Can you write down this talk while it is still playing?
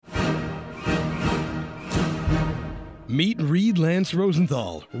Meet Reed Lance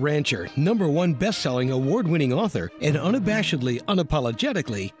Rosenthal, rancher, #1 best-selling award-winning author, and unabashedly,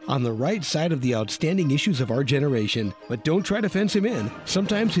 unapologetically on the right side of the outstanding issues of our generation. But don't try to fence him in.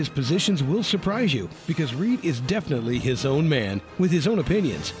 Sometimes his positions will surprise you, because Reed is definitely his own man, with his own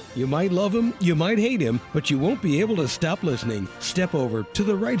opinions. You might love him, you might hate him, but you won't be able to stop listening. Step over to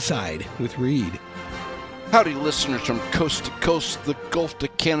the right side with Reed. Howdy, listeners from coast to coast, the Gulf to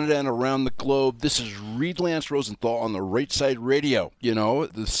Canada, and around the globe. This is Reed Lance Rosenthal on the Right Side Radio. You know,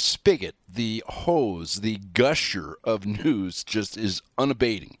 the spigot, the hose, the gusher of news just is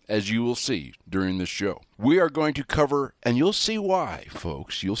unabating, as you will see during this show. We are going to cover, and you'll see why,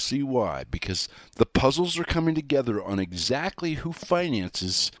 folks. You'll see why, because the puzzles are coming together on exactly who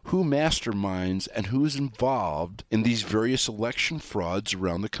finances, who masterminds, and who's involved in these various election frauds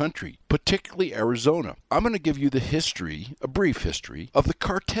around the country, particularly Arizona. I'm going to give you the history, a brief history, of the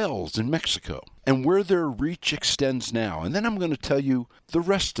cartels in Mexico and where their reach extends now. And then I'm going to tell you the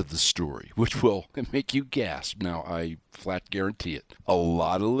rest of the story, which will make you gasp. Now, I flat guarantee it. A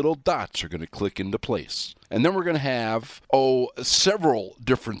lot of little dots are going to click into place. And then we're going to have, several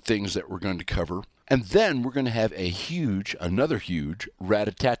different things that we're going to cover. And then we're going to have another huge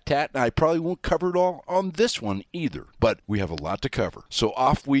rat-a-tat-tat. And I probably won't cover it all on this one either, but we have a lot to cover. So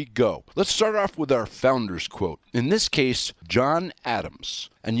off we go. Let's start off with our founder's quote. In this case, John Adams.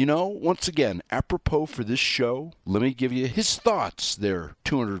 And you know, once again, apropos for this show, let me give you his thoughts there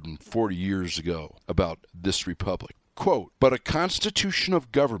 240 years ago about this republic. Quote, "But a constitution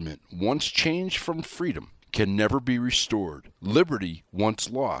of government once changed from freedom can never be restored. Liberty, once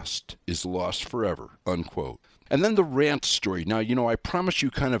lost, is lost forever," unquote. And then the rant story. Now, you know, I promise you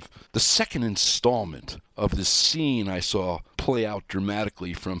kind of the second installment of this scene I saw play out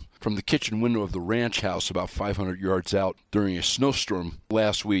dramatically from the kitchen window of the ranch house about 500 yards out during a snowstorm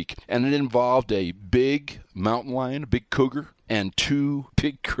last week. And it involved a big mountain lion, a big cougar, and 2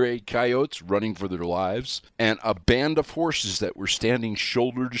 big gray coyotes running for their lives, and a band of horses that were standing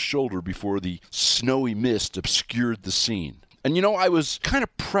shoulder to shoulder before the snowy mist obscured the scene. And you know, I was kind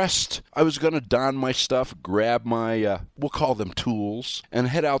of pressed. I was going to don my stuff, grab my, we'll call them tools, and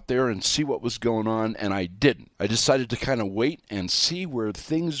head out there and see what was going on, and I didn't. I decided to kind of wait and see where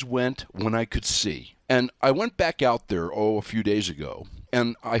things went when I could see. And I went back out there, a few days ago,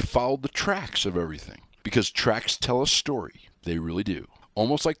 and I followed the tracks of everything, because tracks tell a story. They really do.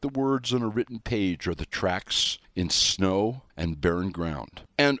 Almost like the words on a written page are the tracks in snow and barren ground.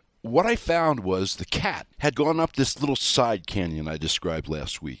 And what I found was the cat had gone up this little side canyon I described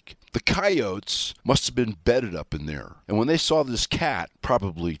last week. The coyotes must have been bedded up in there. And when they saw this cat,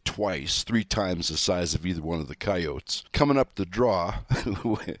 probably twice, 3 times the size of either one of the coyotes, coming up the draw,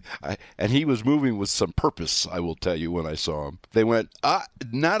 and he was moving with some purpose, I will tell you when I saw him, they went,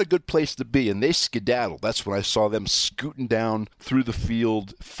 not a good place to be, and they skedaddled. That's when I saw them scooting down through the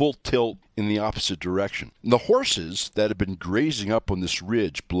field, full tilt, in the opposite direction. And the horses that had been grazing up on this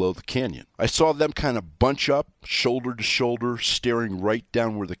ridge below the canyon, I saw them kind of bunch up, shoulder to shoulder, staring right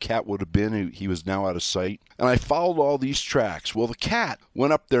down where the cat would have been. He was now out of sight. And I followed all these tracks. Well, the cat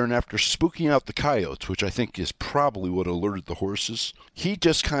went up there, and after spooking out the coyotes, which I think is probably what alerted the horses, he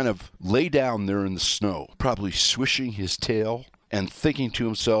just kind of lay down there in the snow, probably swishing his tail and thinking to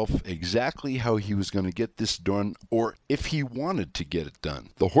himself exactly how he was going to get this done, or if he wanted to get it done.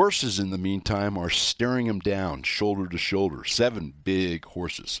 The horses, in the meantime, are staring him down, shoulder to shoulder, 7 big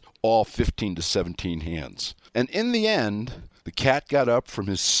horses, all 15 to 17 hands. And in the end, the cat got up from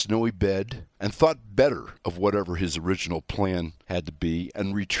his snowy bed and thought better of whatever his original plan had to be,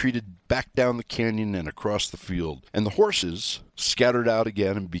 and retreated back down the canyon and across the field. And the horses scattered out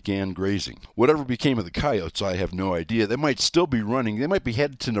again and began grazing. Whatever became of the coyotes, I have no idea. They might still be running. They might be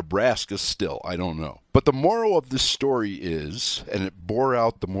headed to Nebraska still. I don't know. But the moral of this story is, and it bore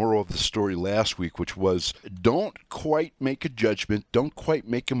out the moral of the story last week, which was, don't quite make a judgment, don't quite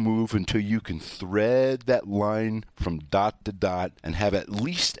make a move until you can thread that line from dot to dot and have at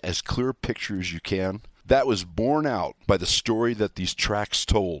least as clear a picture as you can. That was borne out by the story that these tracks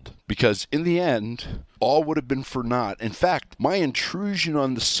told, because in the end, all would have been for naught. In fact, my intrusion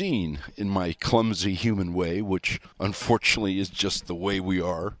on the scene, in my clumsy human way, which unfortunately is just the way we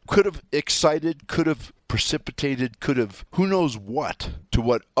are, could have excited, could have precipitated, could have who knows what, to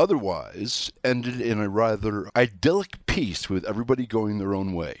what otherwise ended in a rather idyllic peace with everybody going their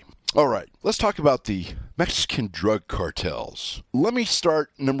own way. All right, let's talk about the Mexican drug cartels. Let me start,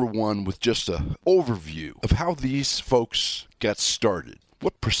 number 1, with just an overview of how these folks got started.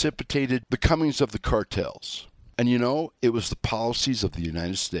 What precipitated the comings of the cartels? And you know, it was the policies of the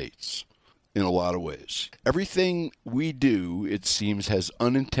United States. in a lot of ways. Everything we do, it seems, has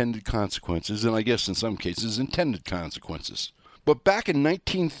unintended consequences, and I guess in some cases intended consequences. But back in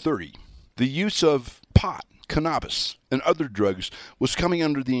 1930, the use of pot, cannabis, and other drugs was coming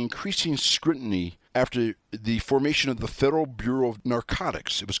under the increasing scrutiny after the formation of the Federal Bureau of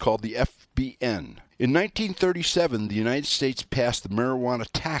Narcotics. It was called the FBN. In 1937, the United States passed the Marijuana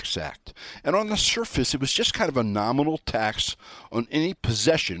Tax Act, and on the surface, it was just kind of a nominal tax on any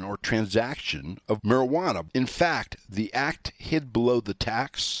possession or transaction of marijuana. In fact, the act hid below the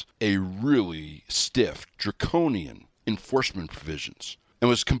tax a really stiff, draconian enforcement provisions, and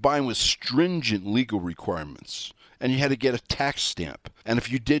was combined with stringent legal requirements. And you had to get a tax stamp. And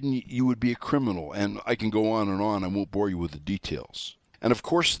if you didn't, you would be a criminal. And I can go on and on. I won't bore you with the details. And of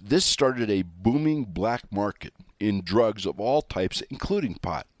course, this started a booming black market in drugs of all types, including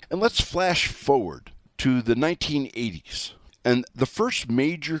pot. And let's flash forward to the 1980s. And the first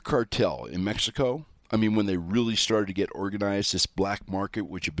major cartel in Mexico, when they really started to get organized, this black market,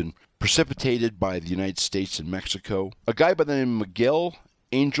 which had been precipitated by the United States and Mexico, a guy by the name of Miguel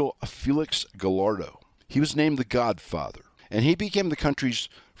Angel Felix Gallardo. He was named the Godfather, and he became the country's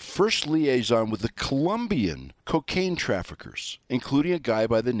first liaison with the Colombian cocaine traffickers, including a guy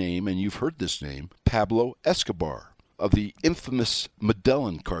by the name, and you've heard this name, Pablo Escobar, of the infamous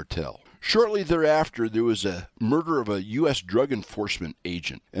Medellin cartel. Shortly thereafter, there was a murder of a U.S. drug enforcement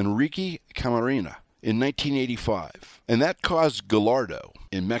agent, Enrique Camarena, in 1985, and that caused Gallardo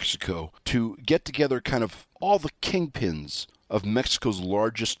in Mexico to get together kind of all the kingpins of Mexico's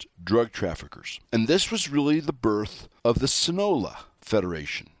largest drug traffickers. And this was really the birth of the Sinaloa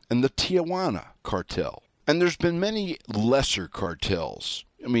Federation and the Tijuana cartel. And there's been many lesser cartels.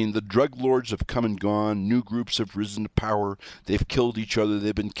 The drug lords have come and gone. New groups have risen to power. They've killed each other.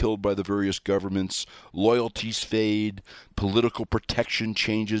 They've been killed by the various governments. Loyalties fade. Political protection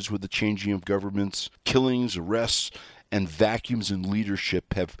changes with the changing of governments. Killings, arrests, and vacuums in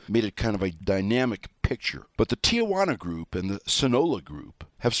leadership have made it kind of a dynamic picture. But the Tijuana group and the Sinaloa group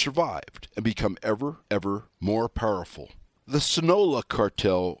have survived and become ever more powerful. The Sinaloa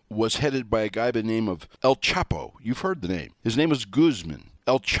cartel was headed by a guy by the name of El Chapo. You've heard the name. His name was Guzman,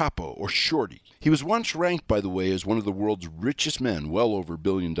 El Chapo, or Shorty. He was once ranked, by the way, as one of the world's richest men, well over $1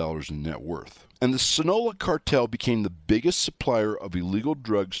 billion in net worth. And the Sinaloa cartel became the biggest supplier of illegal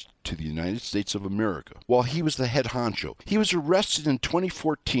drugs to the United States of America, while he was the head honcho. He was arrested in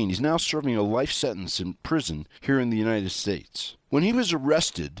 2014. He's now serving a life sentence in prison here in the United States. When he was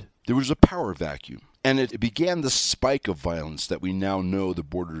arrested, there was a power vacuum, and it began the spike of violence that we now know the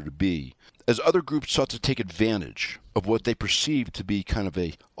border to be, as other groups sought to take advantage of what they perceived to be kind of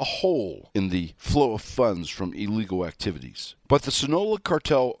a hole in the flow of funds from illegal activities. But the Sinaloa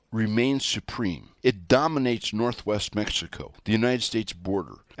cartel remains supreme. It dominates northwest Mexico, the United States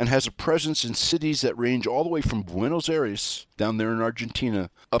border, and has a presence in cities that range all the way from Buenos Aires, down there in Argentina,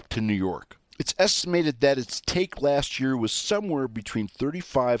 up to New York. It's estimated that its take last year was somewhere between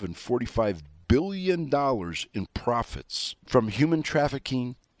 $35 and $45 billion in profits from human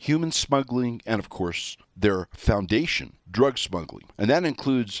trafficking, human smuggling, and of course, their foundation, drug smuggling. And that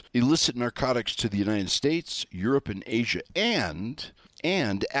includes illicit narcotics to the United States, Europe, and Asia, and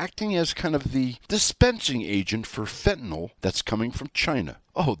acting as kind of the dispensing agent for fentanyl that's coming from China.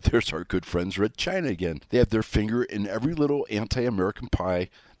 Oh, there's our good friends Red China again. They have their finger in every little anti-American pie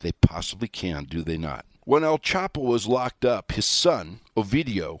they possibly can, do they not? When El Chapo was locked up, his son,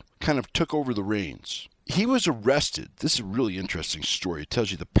 Ovidio, kind of took over the reins. He was arrested. This is a really interesting story. It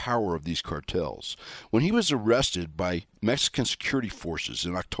tells you the power of these cartels. When he was arrested by Mexican security forces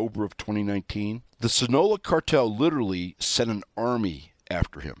in October of 2019, the Sinaloa cartel literally sent an army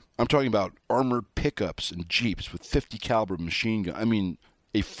after him. I'm talking about armored pickups and jeeps with 50 caliber machine guns.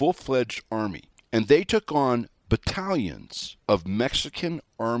 A full-fledged army. And they took on battalions of Mexican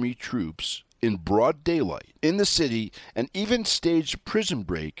army troops in broad daylight in the city, and even staged a prison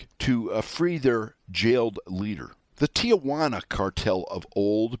break to free their jailed leader. The Tijuana cartel of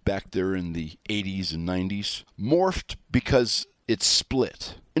old, back there in the 80s and 90s, morphed because it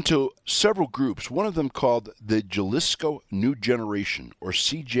split into several groups, one of them called the Jalisco New Generation, or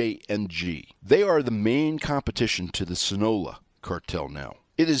CJNG. They are the main competition to the Sinaloa cartel now.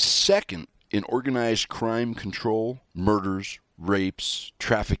 It is second in organized crime control, murders, rapes,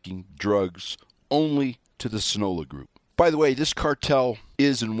 trafficking, drugs, only to the Sinaloa group. By the way, this cartel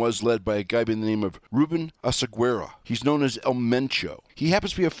is and was led by a guy by the name of Ruben Oseguera. He's known as El Mencho. He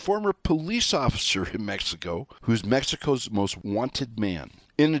happens to be a former police officer in Mexico, who's Mexico's most wanted man.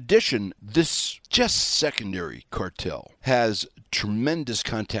 In addition, this just secondary cartel has tremendous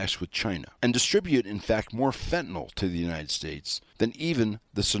contacts with China and distribute, in fact, more fentanyl to the United States than even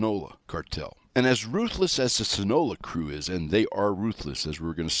the Sinaloa cartel. And as ruthless as the Sinaloa crew is, and they are ruthless, as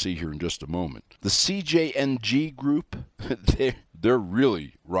we're going to see here in just a moment, the CJNG group, they're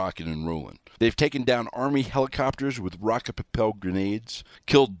really rocking and rolling. They've taken down Army helicopters with rocket-propelled grenades,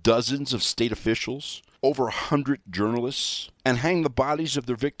 killed dozens of state officials, over 100 journalists, and hanged the bodies of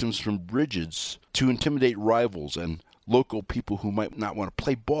their victims from bridges to intimidate rivals and local people who might not want to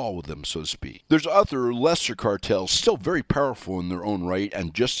play ball with them, so to speak. There's other lesser cartels still very powerful in their own right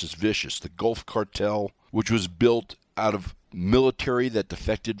and just as vicious. The Gulf Cartel, which was built out of military that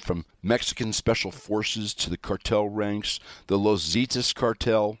defected from Mexican special forces to the cartel ranks, the Los Zetas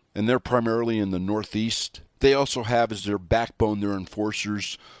cartel, and they're primarily in the Northeast. They also have as their backbone, their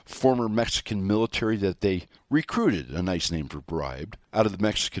enforcers, former Mexican military that they recruited, a nice name for bribed, out of the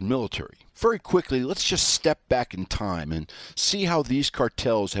Mexican military. Very quickly, let's just step back in time and see how these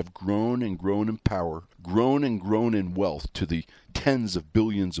cartels have grown and grown in power, grown and grown in wealth to the tens of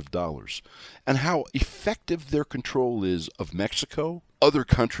billions of dollars, and how effective their control is of Mexico, other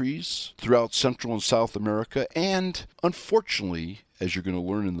countries throughout Central and South America, and, unfortunately, as you're going to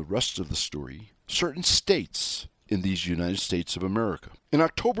learn in the rest of the story, certain states in these United States of America. In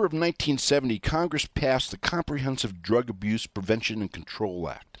October of 1970, Congress passed the Comprehensive Drug Abuse Prevention and Control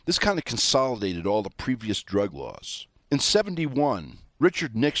Act. This kind of consolidated all the previous drug laws. In 71,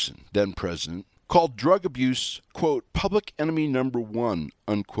 Richard Nixon, then president, called drug abuse, quote, public enemy number one,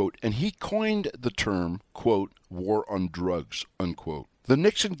 unquote, and he coined the term, quote, war on drugs, unquote. The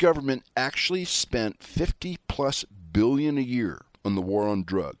Nixon government actually spent $50+ billion a year on the war on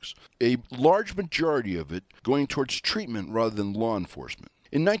drugs, a large majority of it going towards treatment rather than law enforcement.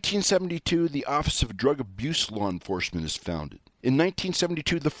 In 1972, the Office of Drug Abuse Law Enforcement is founded. In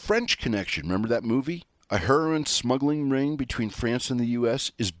 1972, The French Connection, remember that movie? A heroin smuggling ring between France and the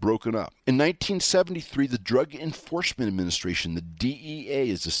U.S. is broken up. In 1973, the Drug Enforcement Administration, the DEA,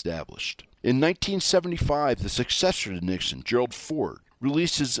 is established. In 1975, the successor to Nixon, Gerald Ford,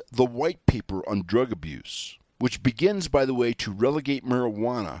 releases the White Paper on Drug Abuse, which begins, by the way, to relegate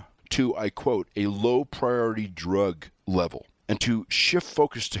marijuana to, I quote, a low-priority drug level, and to shift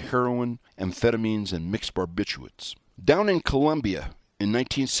focus to heroin, amphetamines, and mixed barbiturates. Down in Colombia, in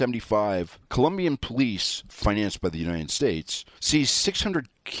 1975, Colombian police, financed by the United States, seized 600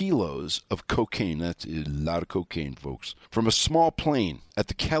 kilos of cocaine, that's a lot of cocaine, folks, from a small plane at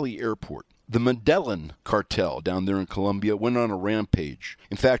the Cali airport. The Medellin cartel down there in Colombia went on a rampage.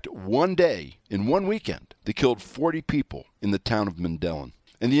 In fact, one day, in one weekend, they killed 40 people in the town of Medellin.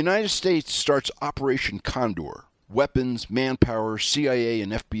 And the United States starts Operation Condor. Weapons, manpower, CIA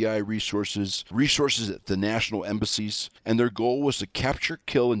and FBI resources at the national embassies, and their goal was to capture,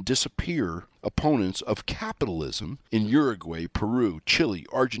 kill, and disappear opponents of capitalism in Uruguay, Peru, Chile,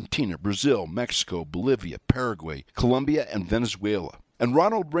 Argentina, Brazil, Mexico, Bolivia, Paraguay, Colombia, and Venezuela. And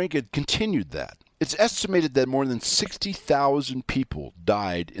Ronald Reagan continued that. It's estimated that more than 60,000 people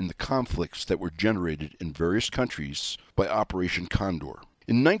died in the conflicts that were generated in various countries by Operation Condor.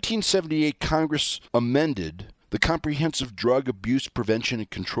 In 1978, Congress amended the Comprehensive Drug Abuse Prevention and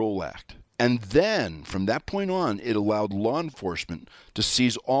Control Act. And then, from that point on, it allowed law enforcement to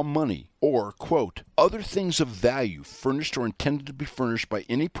seize all money or, quote, other things of value furnished or intended to be furnished by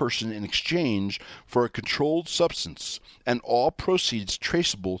any person in exchange for a controlled substance, and all proceeds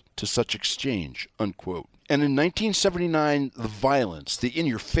traceable to such exchange, unquote. And in 1979, the violence, the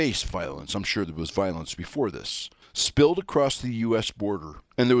in-your-face violence, I'm sure there was violence before this, spilled across the U.S. border,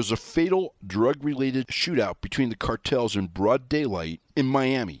 and there was a fatal drug-related shootout between the cartels in broad daylight in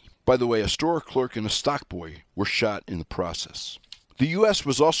Miami. By the way, a store clerk and a stock boy were shot in the process. The U.S.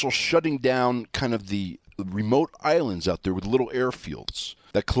 was also shutting down kind of the remote islands out there with little airfields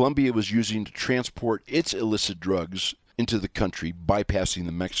that Colombia was using to transport its illicit drugs into the country, bypassing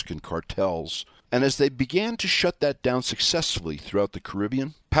the Mexican cartels. And as they began to shut that down successfully throughout the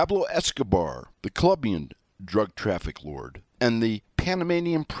Caribbean, Pablo Escobar, the Colombian drug traffic lord, and the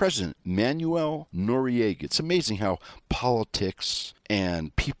Panamanian president, Manuel Noriega. It's amazing how politics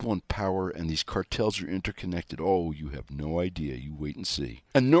and people in power and these cartels are interconnected. Oh, you have no idea. You wait and see.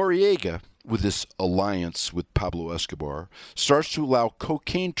 And Noriega, with this alliance with Pablo Escobar, starts to allow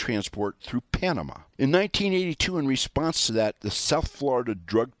cocaine transport through Panama. In 1982, in response to that, the South Florida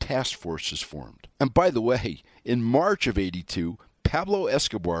Drug Task Force is formed. And by the way, in March of 82, Pablo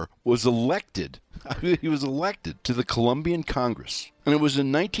Escobar was elected. He was elected to the Colombian Congress. And it was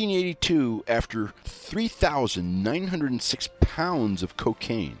in 1982, after 3,906 pounds of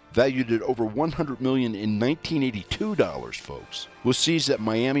cocaine, valued at over $100 million in 1982 dollars, folks, was seized at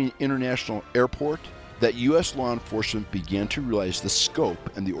Miami International Airport, that U.S. law enforcement began to realize the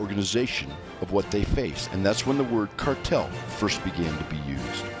scope and the organization of what they faced. And that's when the word cartel first began to be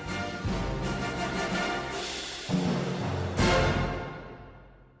used.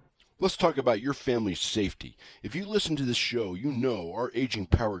 Let's talk about your family's safety. If you listen to this show, you know our aging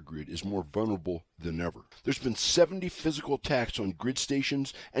power grid is more vulnerable than ever. There's been 70 physical attacks on grid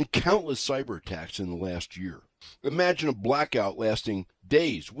stations and countless cyber attacks in the last year. Imagine a blackout lasting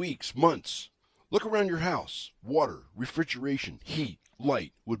days, weeks, months. Look around your house. Water, refrigeration, heat,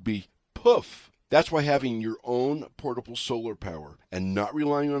 light would be poof. That's why having your own portable solar power and not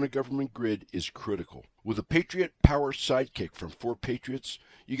relying on a government grid is critical. With a Patriot Power Sidekick from 4Patriots,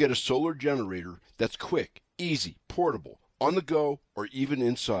 you get a solar generator that's quick, easy, portable, on the go, or even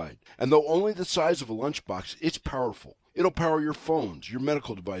inside. And though only the size of a lunchbox, it's powerful. It'll power your phones, your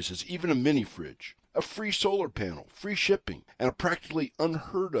medical devices, even a mini fridge. A free solar panel, free shipping, and a practically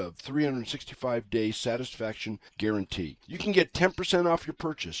unheard of 365-day satisfaction guarantee. You can get 10% off your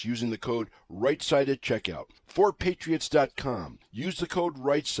purchase using the code RightSide at checkout. 4Patriots.com. Use the code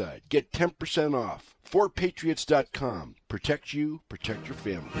RightSide. Get 10% off. 4Patriots.com. Protect you, protect your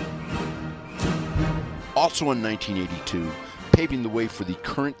family. Also in 1982, paving the way for the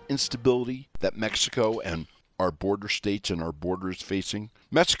current instability that Mexico and our border states and our borders facing,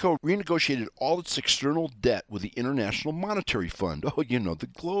 Mexico renegotiated all its external debt with the International Monetary Fund. Oh, you know, the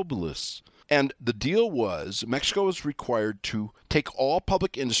globalists. And the deal was Mexico was required to take all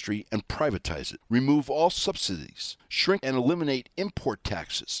public industry and privatize it, remove all subsidies, shrink and eliminate import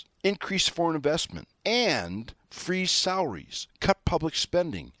taxes, increase foreign investment, and freeze salaries, cut public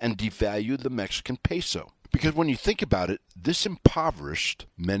spending, and devalue the Mexican peso. Because when you think about it, this impoverished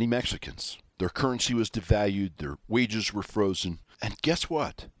many Mexicans. Their currency was devalued, their wages were frozen, and guess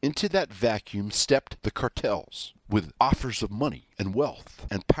what? Into that vacuum stepped the cartels with offers of money and wealth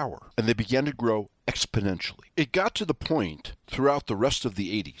and power, and they began to grow exponentially. It got to the point throughout the rest of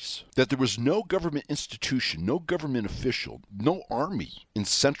the 80s that there was no government institution, no government official, no army in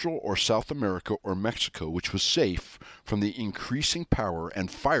Central or South America or Mexico which was safe from the increasing power and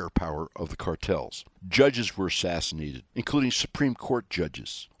firepower of the cartels. Judges were assassinated, including Supreme Court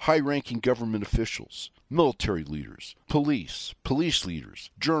judges, high-ranking government officials, military leaders, police leaders,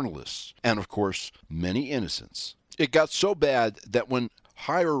 journalists, and of course, many innocents. It got so bad that when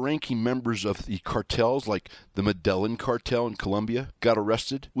higher-ranking members of the cartels, like the Medellin cartel in Colombia, got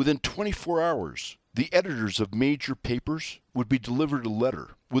arrested, within 24 hours, the editors of major papers would be delivered a letter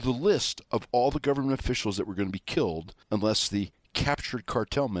with a list of all the government officials that were going to be killed unless the captured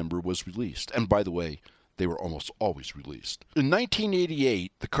cartel member was released. And by the way, they were almost always released. In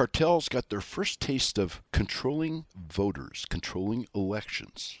 1988, the cartels got their first taste of controlling voters, controlling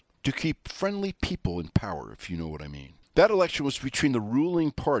elections, to keep friendly people in power, if you know what I mean. That election was between the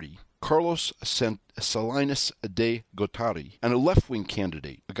ruling party, Carlos Salinas de Gortari, and a left-wing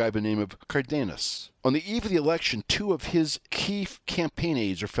candidate, a guy by the name of Cardenas. On the eve of the election, 2 of his key campaign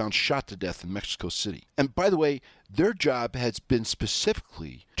aides are found shot to death in Mexico City. And by the way, their job has been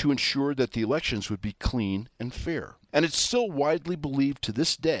specifically to ensure that the elections would be clean and fair. And it's still widely believed to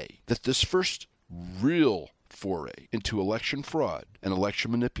this day that this first real foray into election fraud and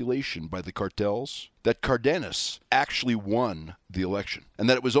election manipulation by the cartels, that Cardenas actually won the election, and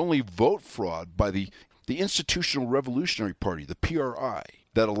that it was only vote fraud by the Institutional Revolutionary Party, the PRI,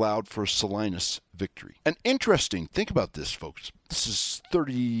 that allowed for Salinas' victory. And interesting, think about this, folks. This is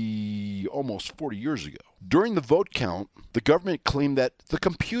almost 40 years ago. During the vote count, the government claimed that the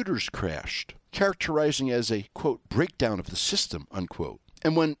computers crashed, characterizing as a, quote, breakdown of the system, unquote.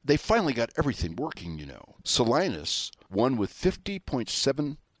 And when they finally got everything working, Salinas won with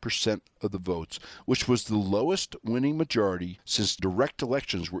 50.7% of the votes, which was the lowest winning majority since direct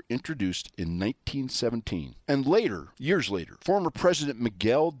elections were introduced in 1917. And later, years later, former President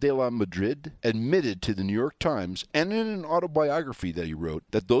Miguel de la Madrid admitted to the New York Times and in an autobiography that he wrote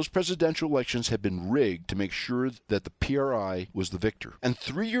that those presidential elections had been rigged to make sure that the PRI was the victor. And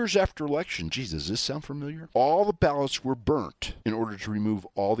 3 years after election, geez, does this sound familiar? All the ballots were burnt in order to remove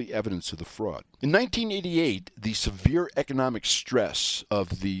all the evidence of the fraud. In 1988, the severe economic stress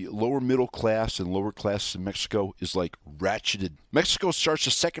of the lower middle class and lower class in Mexico is like ratcheted. Mexico starts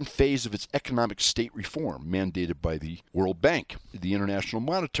the second phase of its economic state reform, mandated by the World Bank, the International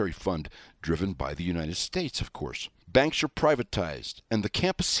Monetary Fund, driven by the United States, of course. Banks are privatized, and the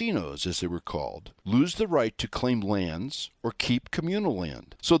campesinos, as they were called, lose the right to claim lands or keep communal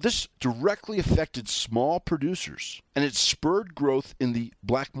land. So this directly affected small producers, and it spurred growth in the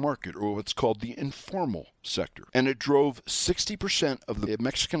black market, or what's called the informal sector. And it drove 60% of the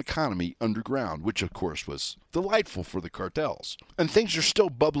Mexican economy underground, which of course was delightful for the cartels. And things are still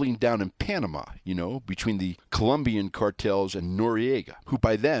bubbling down in Panama, between the Colombian cartels and Noriega, who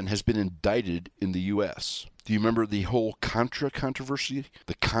by then has been indicted in the U.S. Do you remember the whole Contra controversy,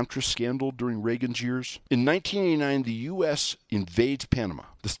 the Contra scandal during Reagan's years? In 1989, the U.S. invades Panama.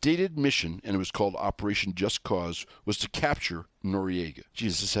 The stated mission, and it was called Operation Just Cause, was to capture Noriega.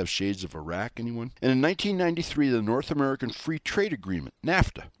 Geez, does this have shades of Iraq, anyone? And in 1993, the North American Free Trade Agreement,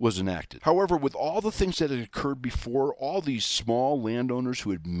 NAFTA, was enacted. However, with all the things that had occurred before, all these small landowners who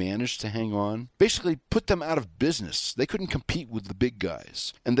had managed to hang on basically put them out of business. They couldn't compete with the big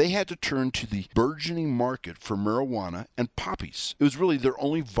guys. And they had to turn to the burgeoning market for marijuana and poppies. It was really their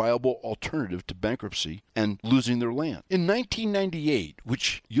only viable alternative to bankruptcy and losing their land. In 1998,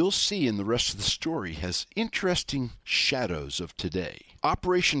 which you'll see in the rest of the story has interesting shadows of today,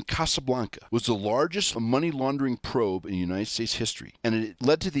 Operation Casablanca was the largest money laundering probe in United States history, and it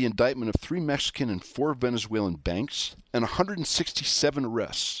led to the indictment of 3 Mexican and 4 Venezuelan banks and 167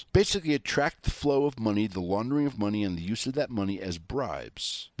 arrests. Basically, it tracked the flow of money, the laundering of money, and the use of that money as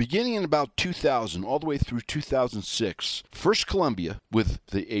bribes. Beginning in about 2000 all the way through 2006, first Colombia, with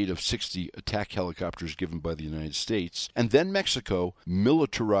the aid of 60 attack helicopters given by the United States, and then Mexico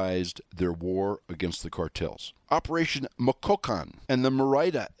militarized their war against the cartels. Operation Mococan and the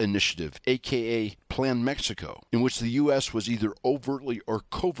Merida Initiative, a.k.a. Plan Mexico, in which the U.S. was either overtly or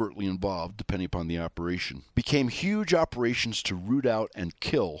covertly involved, depending upon the operation, became huge operations to root out and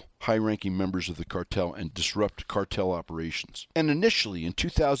kill high-ranking members of the cartel and disrupt cartel operations. And initially, in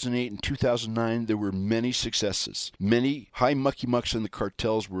 2008 and 2009, there were many successes. Many high mucky-mucks in the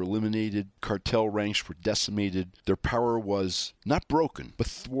cartels were eliminated, cartel ranks were decimated, their power was not broken, but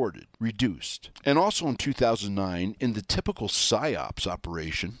thwarted, reduced. And also in 2009, in the typical PSYOPs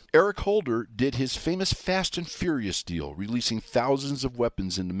operation, Eric Holder did his famous Fast and Furious deal, releasing thousands of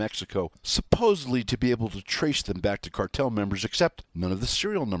weapons into Mexico, supposedly to be able to trace them back to cartel members, except none of the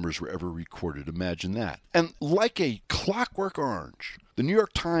serial numbers were ever recorded. Imagine that. And like a clockwork orange, the New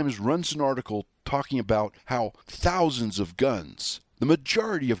York Times runs an article talking about how thousands of guns, the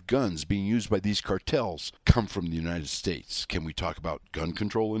majority of guns being used by these cartels, come from the United States. Can we talk about gun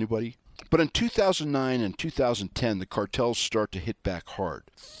control, anybody? But in 2009 and 2010, the cartels start to hit back hard.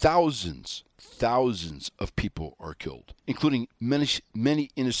 Thousands of people are killed, including many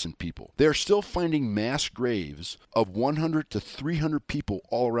innocent people. They are still finding mass graves of 100 to 300 people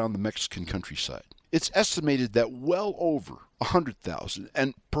all around the Mexican countryside. It's estimated that well over 100,000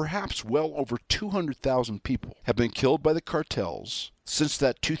 and perhaps well over 200,000 people have been killed by the cartels since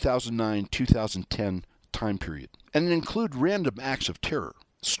that 2009-2010 time period. And it includes random acts of terror,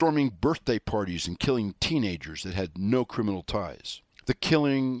 storming birthday parties and killing teenagers that had no criminal ties. The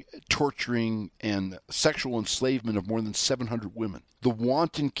killing, torturing, and sexual enslavement of more than 700 women. The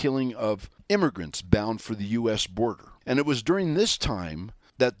wanton killing of immigrants bound for the U.S. border. And it was during this time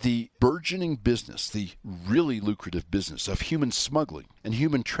that the burgeoning business, the really lucrative business of human smuggling and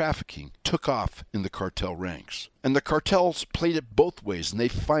human trafficking took off in the cartel ranks. And the cartels played it both ways, and they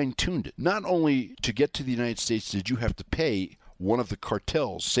fine-tuned it. Not only to get to the United States did you have to pay one of the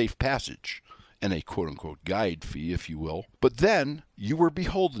cartels safe passage, and a quote-unquote guide fee, if you will, but then you were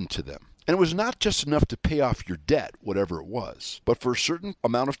beholden to them. And it was not just enough to pay off your debt, whatever it was, but for a certain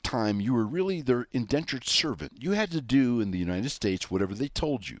amount of time, you were really their indentured servant. You had to do in the United States whatever they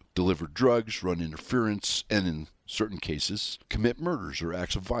told you. Deliver drugs, run interference, and in certain cases, commit murders or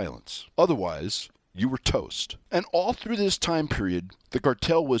acts of violence. Otherwise, you were toast. And all through this time period, the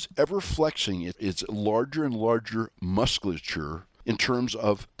cartel was ever flexing its larger and larger musculature in terms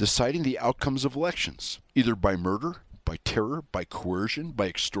of deciding the outcomes of elections, either by murder, by terror, by coercion, by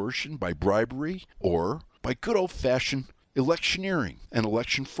extortion, by bribery, or by good old-fashioned electioneering and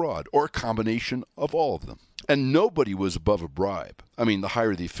election fraud, or a combination of all of them. And nobody was above a bribe. I mean, the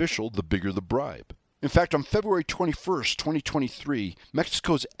higher the official, the bigger the bribe. In fact, on February 21st, 2023,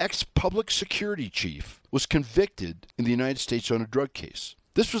 Mexico's ex-public security chief was convicted in the United States on a drug case.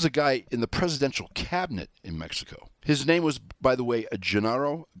 This was a guy in the presidential cabinet in Mexico. His name was, by the way,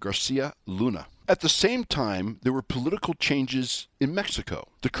 Genaro Garcia Luna. At the same time, there were political changes in Mexico.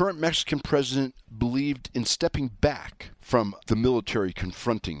 The current Mexican president believed in stepping back from the military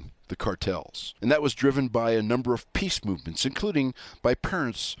confronting the cartels. And that was driven by a number of peace movements, including by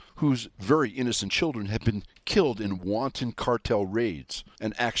parents whose very innocent children had been killed in wanton cartel raids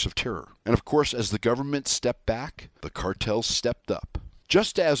and acts of terror. And of course, as the government stepped back, the cartels stepped up.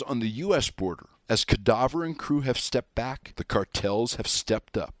 Just as on the U.S. border, as Cadaver and crew have stepped back, the cartels have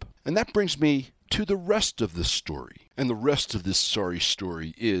stepped up. And that brings me to the rest of this story. And the rest of this sorry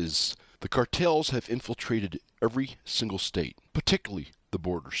story is The cartels have infiltrated every single state, particularly the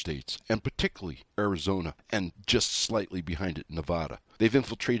border states, and particularly Arizona, and just slightly behind it, Nevada. They've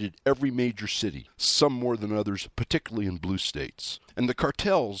infiltrated every major city, some more than others, particularly in blue states. And the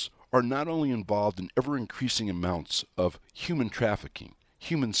cartels are not only involved in ever-increasing amounts of human trafficking,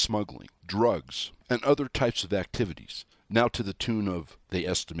 human smuggling, drugs, and other types of activities, now to the tune of, they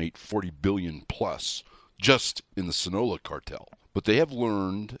estimate, 40 billion plus, just in the Sinaloa cartel. But they have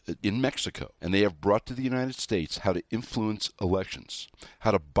learned in Mexico, and they have brought to the United States how to influence elections,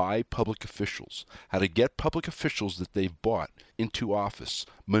 how to buy public officials, how to get public officials that they've bought into office,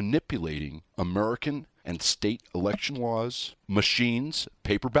 manipulating American and state election laws, machines,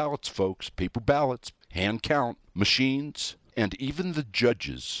 paper ballots, folks, paper ballots, hand count, machines, and even the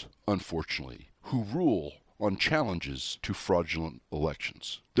judges, unfortunately, who rule on challenges to fraudulent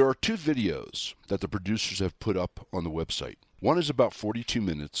elections. There are 2 videos that the producers have put up on the website. One is about 42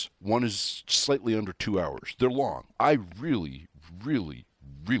 minutes. One is slightly under 2 hours. They're long. I really, really,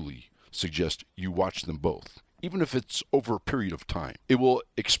 really suggest you watch them both, even if it's over a period of time. It will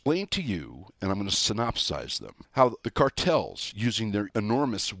explain to you, and I'm going to synopsize them, how the cartels, using their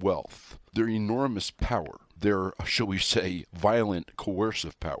enormous wealth, their enormous power, their, shall we say, violent,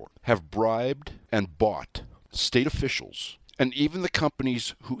 coercive power, have bribed and bought state officials and even the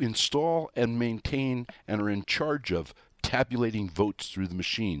companies who install and maintain and are in charge of tabulating votes through the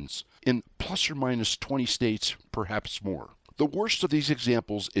machines in plus or minus 20 states, perhaps more. The worst of these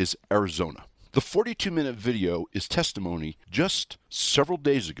examples is Arizona. The 42-minute video is testimony just several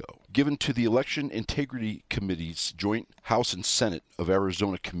days ago given to the Election Integrity Committee's joint House and Senate of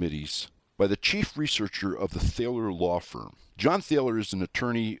Arizona committees by the chief researcher of the Thaler Law Firm. John Thaler is an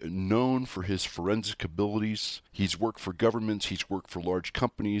attorney known for his forensic abilities. He's worked for governments, he's worked for large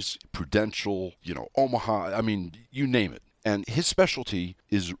companies, Prudential, Omaha, I mean, you name it. And his specialty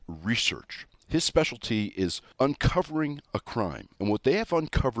is research. His specialty is uncovering a crime. And what they have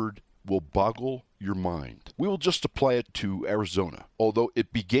uncovered will boggle your mind. We will just apply it to Arizona, although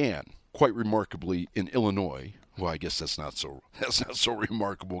it began quite remarkably in Illinois. Well, I guess that's not so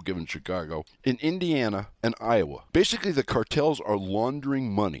remarkable given Chicago. In Indiana and Iowa. Basically, the cartels are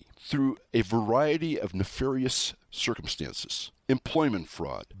laundering money through a variety of nefarious circumstances. Employment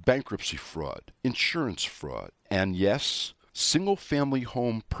fraud, bankruptcy fraud, insurance fraud, and yes, single-family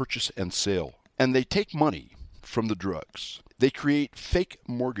home purchase and sale. And they take money from the drugs. They create fake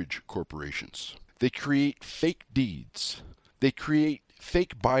mortgage corporations. They create fake deeds. They create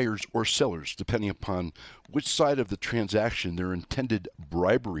fake buyers or sellers, depending upon which side of the transaction their intended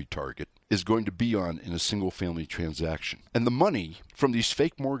bribery target is going to be on in a single-family transaction. And the money from these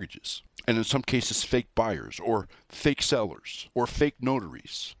fake mortgages, and in some cases fake buyers or fake sellers or fake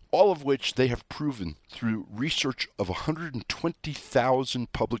notaries, all of which they have proven through research of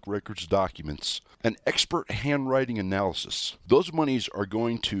 120,000 public records documents and expert handwriting analysis. Those monies are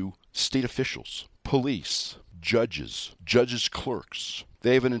going to state officials, police, judges clerks.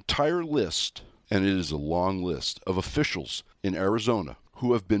 They have an entire list, and it is a long list, of officials in Arizona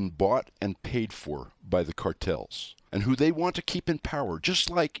who have been bought and paid for by the cartels and who they want to keep in power,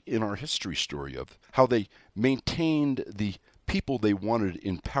 just like in our history story of how they maintained the people they wanted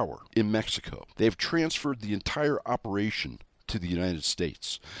in power in Mexico. They have transferred the entire operation to the United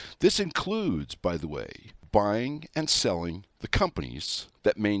States. This includes, by the way, buying and selling the companies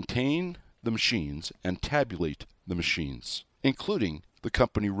that maintain the machines and tabulate the machines, including the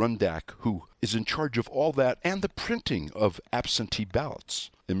company Rundac, who is in charge of all that and the printing of absentee ballots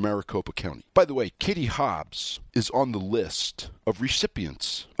in Maricopa County. By the way, Katie Hobbs is on the list of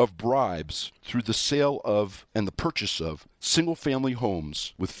recipients of bribes through the sale of and the purchase of single-family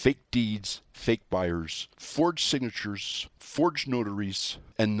homes with fake deeds, fake buyers, forged signatures, forged notaries,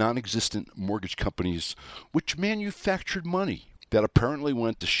 and non-existent mortgage companies which manufactured money that apparently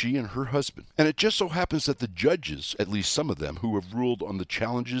went to she and her husband. And it just so happens that the judges, at least some of them, who have ruled on the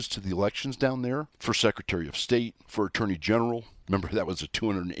challenges to the elections down there, for Secretary of State, for Attorney General, remember that was a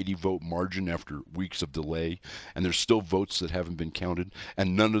 280 vote margin after weeks of delay, and there's still votes that haven't been counted,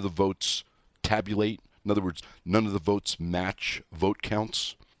 and none of the votes tabulate. In other words, none of the votes match vote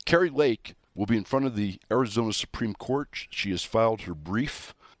counts. Carrie Lake will be in front of the Arizona Supreme Court. She has filed her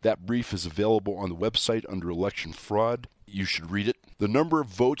brief. That brief is available on the website under election fraud. You should read it. The number of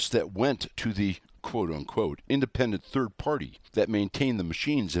votes that went to the quote-unquote independent third party that maintained the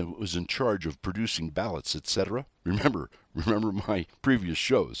machines and was in charge of producing ballots, etc. Remember my previous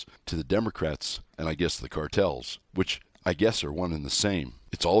shows to the Democrats and I guess the cartels, which I guess are one and the same.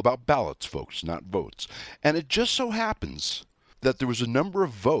 It's all about ballots, folks, not votes. And it just so happens that there was a number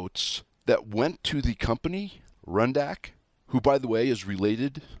of votes that went to the company, Rundac, who, by the way, is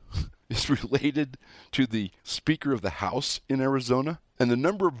related is related to the Speaker of the House in Arizona. And the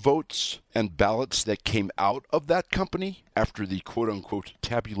number of votes and ballots that came out of that company after the quote-unquote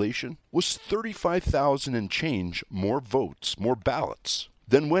tabulation was 35,000 and change more votes, more ballots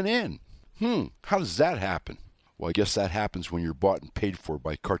than went in. How does that happen? Well, I guess that happens when you're bought and paid for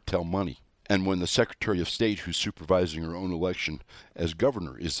by cartel money. And when the Secretary of State who's supervising her own election as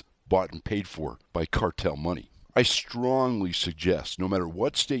governor is bought and paid for by cartel money. I strongly suggest, no matter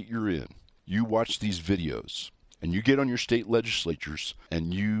what state you're in, you watch these videos and you get on your state legislatures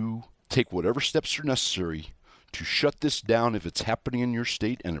and you take whatever steps are necessary to shut this down if it's happening in your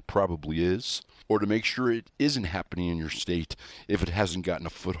state, and it probably is, or to make sure it isn't happening in your state if it hasn't gotten a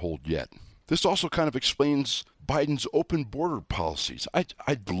foothold yet. This also kind of explains Biden's open border policies.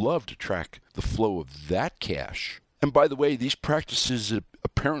 I'd love to track the flow of that cash. And by the way, these practices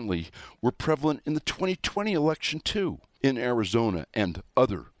apparently were prevalent in the 2020 election too, in Arizona and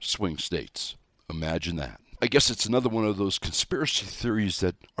other swing states. Imagine that. I guess it's another one of those conspiracy theories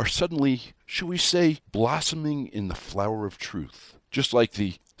that are suddenly, shall we say, blossoming in the flower of truth. Just like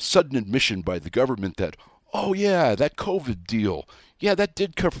the sudden admission by the government that, oh yeah, that COVID deal, yeah, that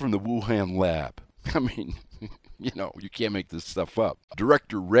did come from the Wuhan lab. I mean, you can't make this stuff up.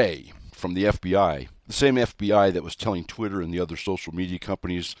 Director Wray from the FBI, the same FBI that was telling Twitter and the other social media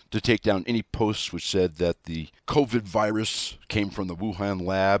companies to take down any posts which said that the COVID virus came from the Wuhan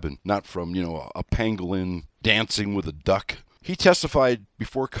lab and not from, a pangolin dancing with a duck. He testified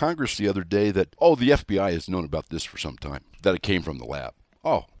before Congress the other day that, the FBI has known about this for some time, that it came from the lab.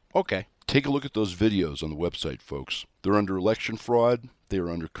 Oh, okay. Take a look at those videos on the website, folks. They're under election fraud, they are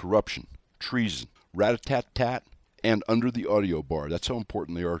under corruption, treason, rat-a-tat-tat, and under the audio bar. That's how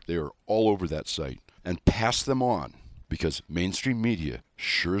important they are. They are all over that site. And pass them on, because mainstream media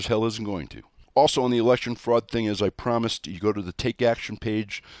sure as hell isn't going to. Also on the election fraud thing, as I promised, you go to the Take Action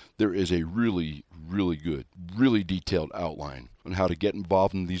page. There is a really, really good, really detailed outline on how to get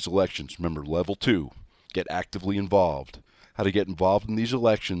involved in these elections. Remember, level 2, get actively involved. How to get involved in these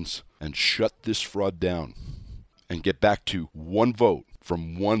elections and shut this fraud down. And get back to one vote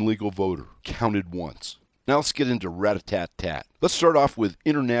from one legal voter, counted once. Now let's get into rat-a-tat-tat. Let's start off with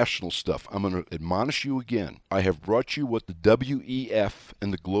international stuff. I'm going to admonish you again. I have brought you what the WEF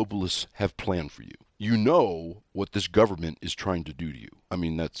and the globalists have planned for you. You know what this government is trying to do to you. I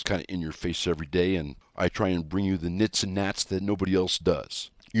mean, that's kind of in your face every day, and I try and bring you the nits and gnats that nobody else does.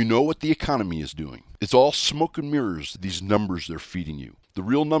 You know what the economy is doing. It's all smoke and mirrors, these numbers they're feeding you. The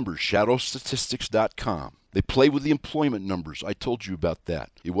real numbers, shadowstatistics.com. They play with the employment numbers. I told you about that.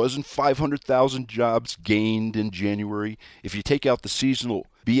 It wasn't 500,000 jobs gained in January. If you take out the seasonal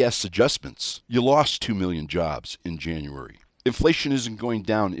BS adjustments, you lost 2 million jobs in January. Inflation isn't going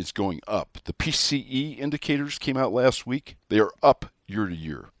down, it's going up. The PCE indicators came out last week. They are up year to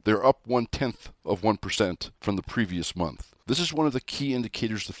year. They're up 0.1% from the previous month. This is one of the key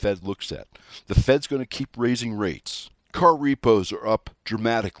indicators the Fed looks at. The Fed's going to keep raising rates. Car repos are up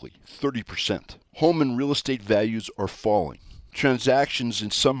dramatically, 30%. Home and real estate values are falling. Transactions in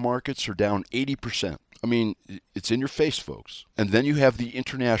some markets are down 80%. I mean, it's in your face, folks. And then you have the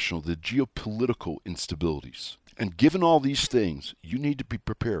international, the geopolitical instabilities. And given all these things, you need to be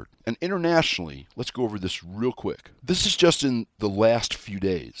prepared. And internationally, let's go over this real quick. This is just in the last few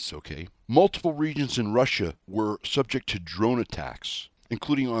days, okay? Multiple regions in Russia were subject to drone attacks,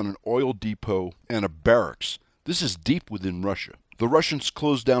 including on an oil depot and a barracks. This is deep within Russia. The Russians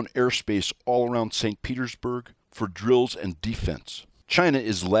closed down airspace all around St. Petersburg for drills and defense. China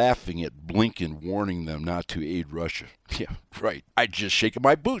is laughing at Blinken warning them not to aid Russia. Yeah, right. I'd just shake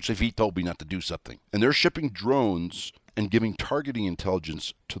my boots if he told me not to do something. And they're shipping drones and giving targeting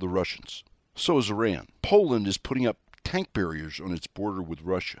intelligence to the Russians. So is Iran. Poland is putting up tank barriers on its border with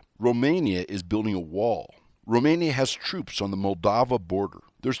Russia. Romania is building a wall. Romania has troops on the Moldova border.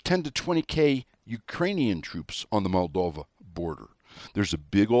 There's 10 to 20K Ukrainian troops on the Moldova border. There's a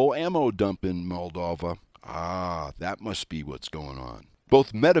big old ammo dump in Moldova. That must be what's going on.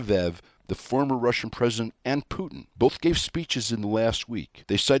 Both Medvedev, the former Russian president, and Putin both gave speeches in the last week.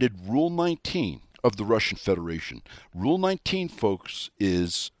 They cited Rule 19 of the Russian Federation. Rule 19, folks,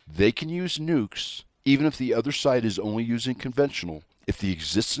 is they can use nukes even if the other side is only using conventional if the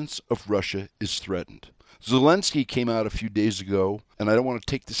existence of Russia is threatened. Zelensky came out a few days ago, and I don't want to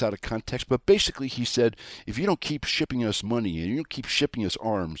take this out of context, but basically he said, if you don't keep shipping us money and you don't keep shipping us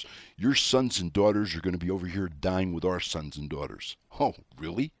arms, your sons and daughters are going to be over here dying with our sons and daughters. Oh,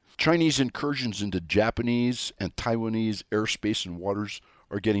 really? Chinese incursions into Japanese and Taiwanese airspace and waters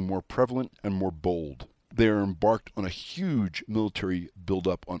are getting more prevalent and more bold. they are embarked on a huge military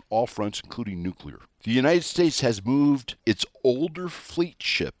buildup on all fronts, including nuclear. The United States has moved its older fleet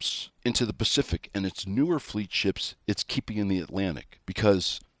ships into the Pacific, and its newer fleet ships it's keeping in the Atlantic,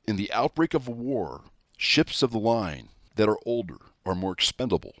 because in the outbreak of a war, ships of the line that are older are more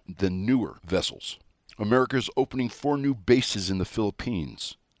expendable than newer vessels. America is opening 4 new bases in the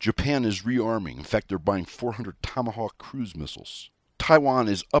Philippines. Japan is rearming. In fact, they're buying 400 Tomahawk cruise missiles. Taiwan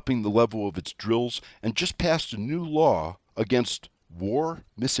is upping the level of its drills and just passed a new law against war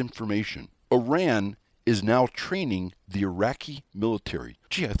misinformation. Iran is now training the Iraqi military.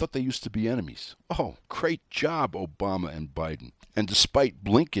 Gee, I thought they used to be enemies. Oh, great job, Obama and Biden. And despite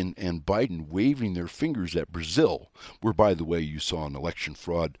Blinken and Biden waving their fingers at Brazil, where, by the way, you saw an election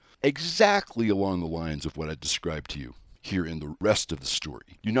fraud exactly along the lines of what I described to you here in the rest of the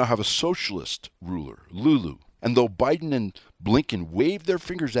story. You now have a socialist ruler, Lulu. And though Biden and Blinken waved their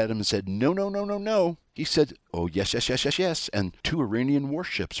fingers at him and said, no, no, no, no, no, he said, oh, yes, yes, yes, yes, yes. And 2 Iranian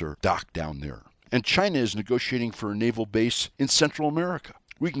warships are docked down there. And China is negotiating for a naval base in Central America.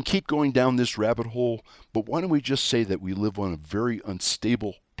 We can keep going down this rabbit hole, but why don't we just say that we live on a very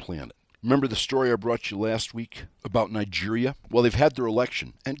unstable planet? Remember the story I brought you last week about Nigeria? Well, they've had their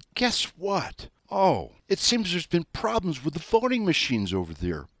election, and guess what? Oh, it seems there's been problems with the voting machines over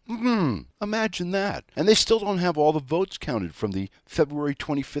there. Imagine that. And they still don't have all the votes counted from the February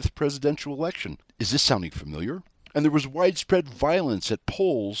 25th presidential election. Is this sounding familiar? And there was widespread violence at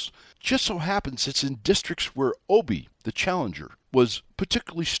polls. Just so happens it's in districts where Obi, the challenger, was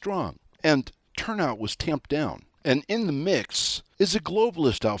particularly strong, and turnout was tamped down. And in the mix is a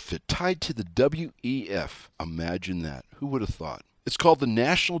globalist outfit tied to the WEF. Imagine that. Who would have thought? It's called the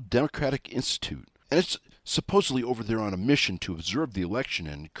National Democratic Institute, and it's supposedly over there on a mission to observe the election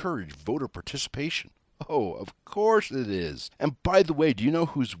and encourage voter participation. Oh, of course it is. And by the way, do you know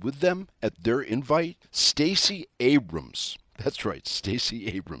who's with them at their invite? Stacey Abrams. That's right, Stacey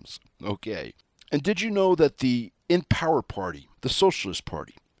Abrams. Okay. And did you know that the In Power Party, the Socialist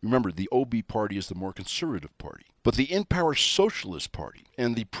Party, remember the OB Party is the more conservative party, but the In Power Socialist Party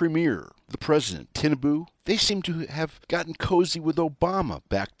and the Premier, the President, Tinubu, they seem to have gotten cozy with Obama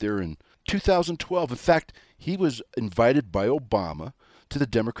back there in 2012. In fact, he was invited by Obama to the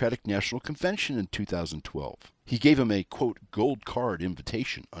Democratic National Convention in 2012. He gave him a, quote, gold card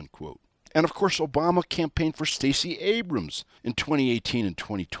invitation, unquote. And of course, Obama campaigned for Stacey Abrams in 2018 and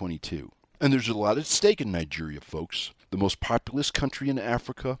 2022. And there's a lot at stake in Nigeria, folks. The most populous country in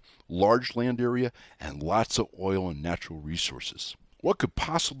Africa, large land area, and lots of oil and natural resources. What could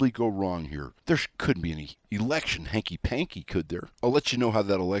possibly go wrong here? There couldn't be any election hanky-panky, could there? I'll let you know how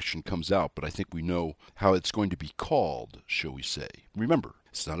that election comes out, but I think we know how it's going to be called, shall we say. Remember,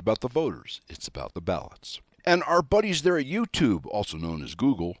 it's not about the voters, it's about the ballots. And our buddies there at YouTube, also known as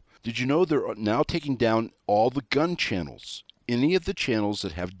Google, did you know they're now taking down all the gun channels? Any of the channels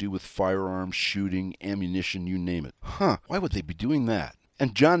that have to do with firearms, shooting, ammunition, you name it. Why would they be doing that?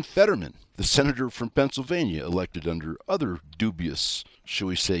 And John Fetterman, the senator from Pennsylvania, elected under other dubious, shall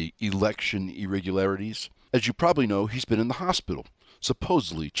we say, election irregularities. As you probably know, he's been in the hospital.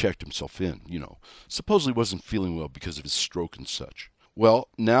 Supposedly checked himself in, Supposedly wasn't feeling well because of his stroke and such. Well,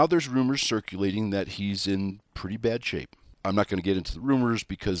 now there's rumors circulating that he's in pretty bad shape. I'm not going to get into the rumors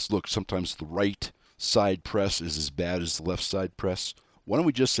because, look, sometimes the right side press is as bad as the left side press. Why don't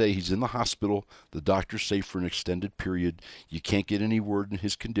we just say he's in the hospital, the doctors say for an extended period, you can't get any word in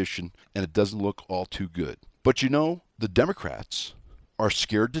his condition, and it doesn't look all too good. But the Democrats are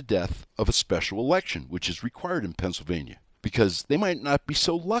scared to death of a special election, which is required in Pennsylvania, because they might not be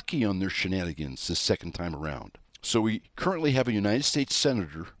so lucky on their shenanigans this second time around. So we currently have a United States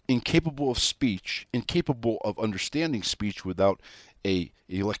senator incapable of speech, incapable of understanding speech without an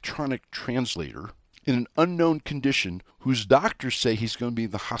electronic translator, in an unknown condition, whose doctors say he's going to be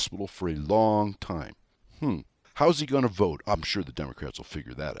in the hospital for a long time. How's he going to vote? I'm sure the Democrats will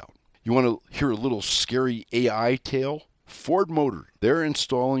figure that out. You want to hear a little scary AI tale? Ford Motor, they're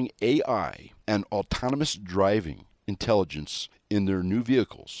installing AI and autonomous driving intelligence in their new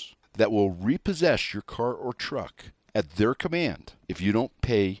vehicles that will repossess your car or truck at their command if you don't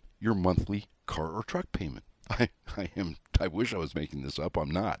pay your monthly car or truck payment. I wish I was making this up.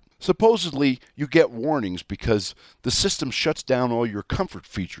 I'm not. Supposedly, you get warnings because the system shuts down all your comfort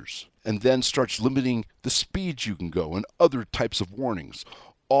features and then starts limiting the speeds you can go and other types of warnings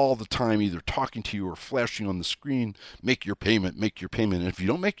all the time, either talking to you or flashing on the screen, make your payment, make your payment. And if you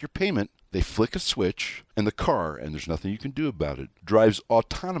don't make your payment, they flick a switch and the car, and there's nothing you can do about it, drives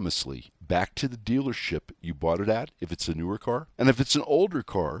autonomously back to the dealership you bought it at, if it's a newer car. And if it's an older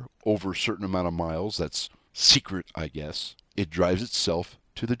car, over a certain amount of miles, that's secret, I guess, it drives itself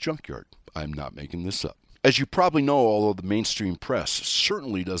to the junkyard. I'm not making this up. As you probably know, although the mainstream press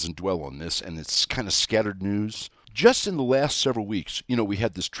certainly doesn't dwell on this, and it's kind of scattered news, just in the last several weeks, we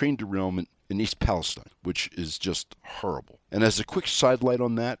had this train derailment in East Palestine, which is just horrible. And as a quick sidelight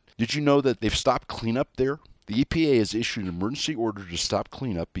on that, did you know that they've stopped cleanup there? The EPA has issued an emergency order to stop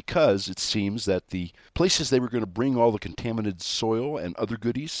cleanup because it seems that the places they were going to bring all the contaminated soil and other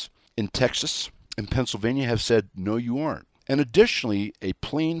goodies in Texas and Pennsylvania have said, no, you aren't. And additionally, a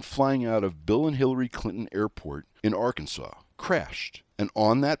plane flying out of Bill and Hillary Clinton Airport in Arkansas crashed. And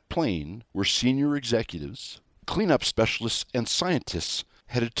on that plane were senior executives, cleanup specialists, and scientists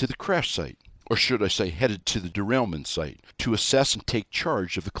headed to the crash site, or should I say headed to the derailment site, to assess and take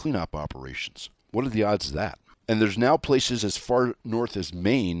charge of the cleanup operations. What are the odds of that? And there's now places as far north as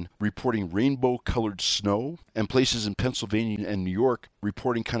Maine reporting rainbow-colored snow, and places in Pennsylvania and New York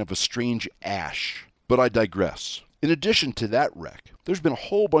reporting kind of a strange ash. But I digress. In addition to that wreck, there's been a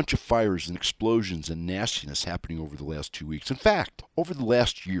whole bunch of fires and explosions and nastiness happening over the last 2 weeks. In fact, over the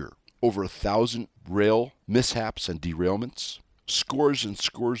last year, over 1,000 rail mishaps and derailments, scores and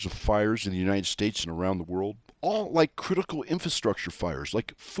scores of fires in the United States and around the world, all like critical infrastructure fires,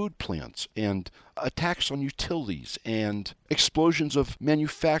 like food plants and attacks on utilities and explosions of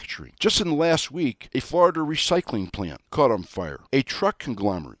manufacturing. Just in the last week, a Florida recycling plant caught on fire. A truck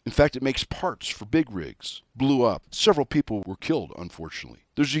conglomerate, in fact it makes parts for big rigs, blew up. Several people were killed, unfortunately.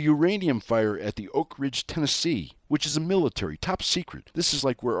 There's a uranium fire at the Oak Ridge, Tennessee, which is a military, top secret. This is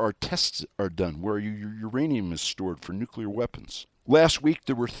like where our tests are done, where your uranium is stored for nuclear weapons. Last week,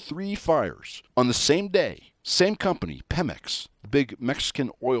 there were 3 fires on the same day. Same company, Pemex, the big Mexican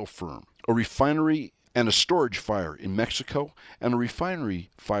oil firm, a refinery and a storage fire in Mexico, and a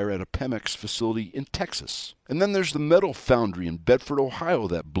refinery fire at a Pemex facility in Texas. And then there's the metal foundry in Bedford, Ohio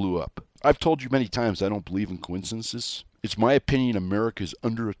that blew up. I've told you many times I don't believe in coincidences. It's my opinion America is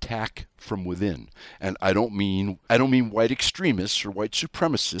under attack from within. And I don't mean white extremists or white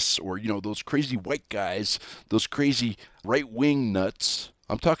supremacists or, those crazy white guys, those crazy right-wing nuts.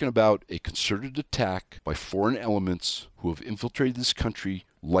 I'm talking about a concerted attack by foreign elements who have infiltrated this country,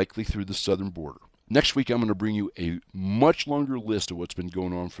 likely through the southern border. Next week, I'm going to bring you a much longer list of what's been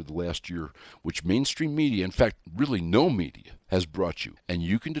going on for the last year, which mainstream media, in fact, really no media, has brought you. And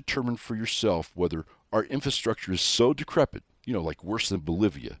you can determine for yourself whether our infrastructure is so decrepit, like worse than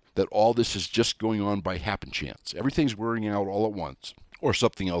Bolivia, that all this is just going on by happen chance. Everything's wearing out all at once, or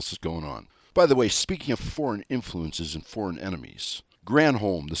something else is going on. By the way, speaking of foreign influences and foreign enemies,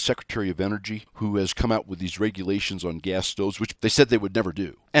 Granholm, the Secretary of Energy, who has come out with these regulations on gas stoves, which they said they would never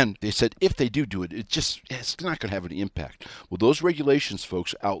do. And they said if they do it, it's not going to have any impact. Well, those regulations,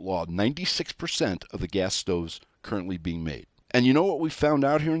 folks, outlawed 96% of the gas stoves currently being made. And you know what we found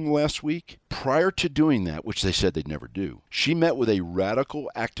out here in the last week? Prior to doing that, which they said they'd never do, she met with a radical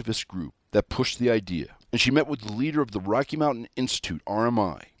activist group that pushed the idea. And she met with the leader of the Rocky Mountain Institute,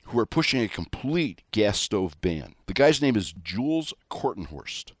 RMI, who are pushing a complete gas stove ban. The guy's name is Jules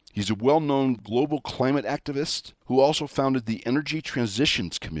Kortenhorst. He's a well-known global climate activist who also founded the Energy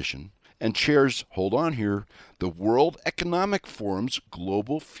Transitions Commission and chairs, hold on here, the World Economic Forum's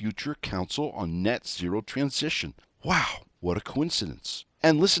Global Future Council on Net Zero Transition. Wow, what a coincidence.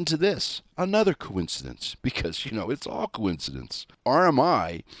 And listen to this, another coincidence, because, it's all coincidence.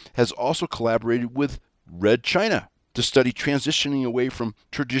 RMI has also collaborated with Red China to study transitioning away from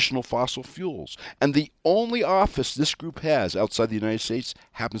traditional fossil fuels. And the only office this group has outside the United States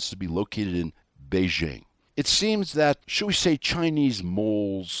happens to be located in Beijing. It seems that, shall we say, Chinese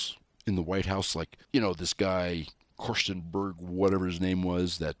moles in the White House, like, this guy, Korstenberg, whatever his name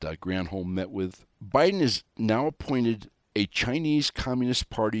was, that Granholm met with. Biden has now appointed a Chinese Communist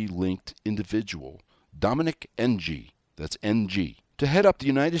Party-linked individual, Dominic Ng, that's NG, to head up the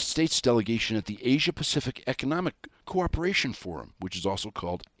United States delegation at the Asia-Pacific Economic Cooperation Forum, which is also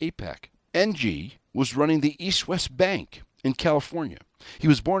called APEC. NG was running the East-West Bank in California. He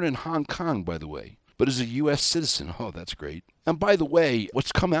was born in Hong Kong, by the way, but is a U.S. citizen. Oh, that's great. And by the way,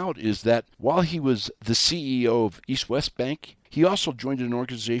 what's come out is that while he was the CEO of East-West Bank, he also joined an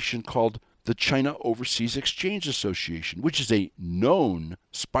organization called the China Overseas Exchange Association, which is a known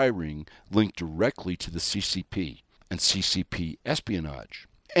spy ring linked directly to the CCP and CCP espionage.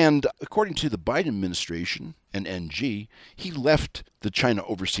 And according to the Biden administration and NG, he left the China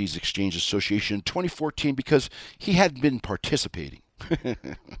Overseas Exchange Association in 2014 because he hadn't been participating.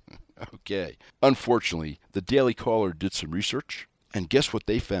 Okay. Unfortunately, the Daily Caller did some research, and guess what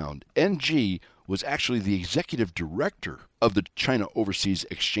they found? NG was actually the executive director of the China Overseas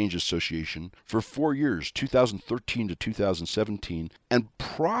Exchange Association for 4 years, 2013 to 2017, and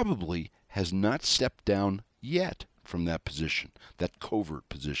probably has not stepped down yet from that position, that covert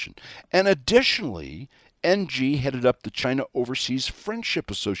position. And additionally, NG headed up the China Overseas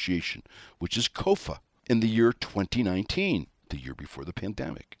Friendship Association, which is COFA, in the year 2019, the year before the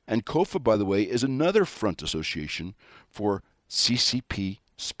pandemic. And COFA, by the way, is another front association for CCP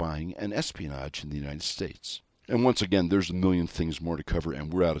spying and espionage in the United States. And once again, there's a million things more to cover,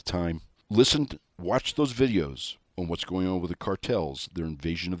 and we're out of time. Watch those videos on what's going on with the cartels, their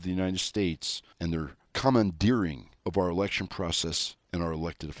invasion of the United States, and their commandeering of our election process and our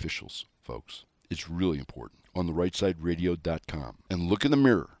elected officials, folks. It's really important. On therightsideradio.com. And look in the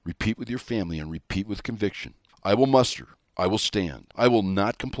mirror, repeat with your family, and repeat with conviction. I will muster. I will stand. I will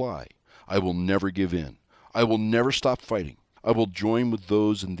not comply. I will never give in. I will never stop fighting. I will join with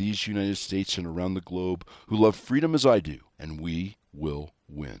those in these United States and around the globe who love freedom as I do, and we will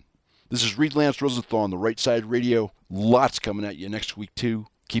win. This is Reed Lance Rosenthal on the Right Side Radio. Lots coming at you next week, too.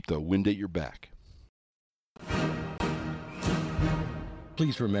 Keep the wind at your back.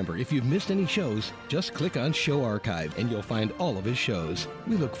 Please remember, if you've missed any shows, just click on Show Archive and you'll find all of his shows.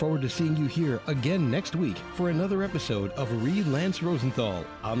 We look forward to seeing you here again next week for another episode of Reed Lance Rosenthal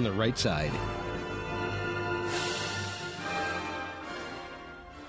on the Right Side.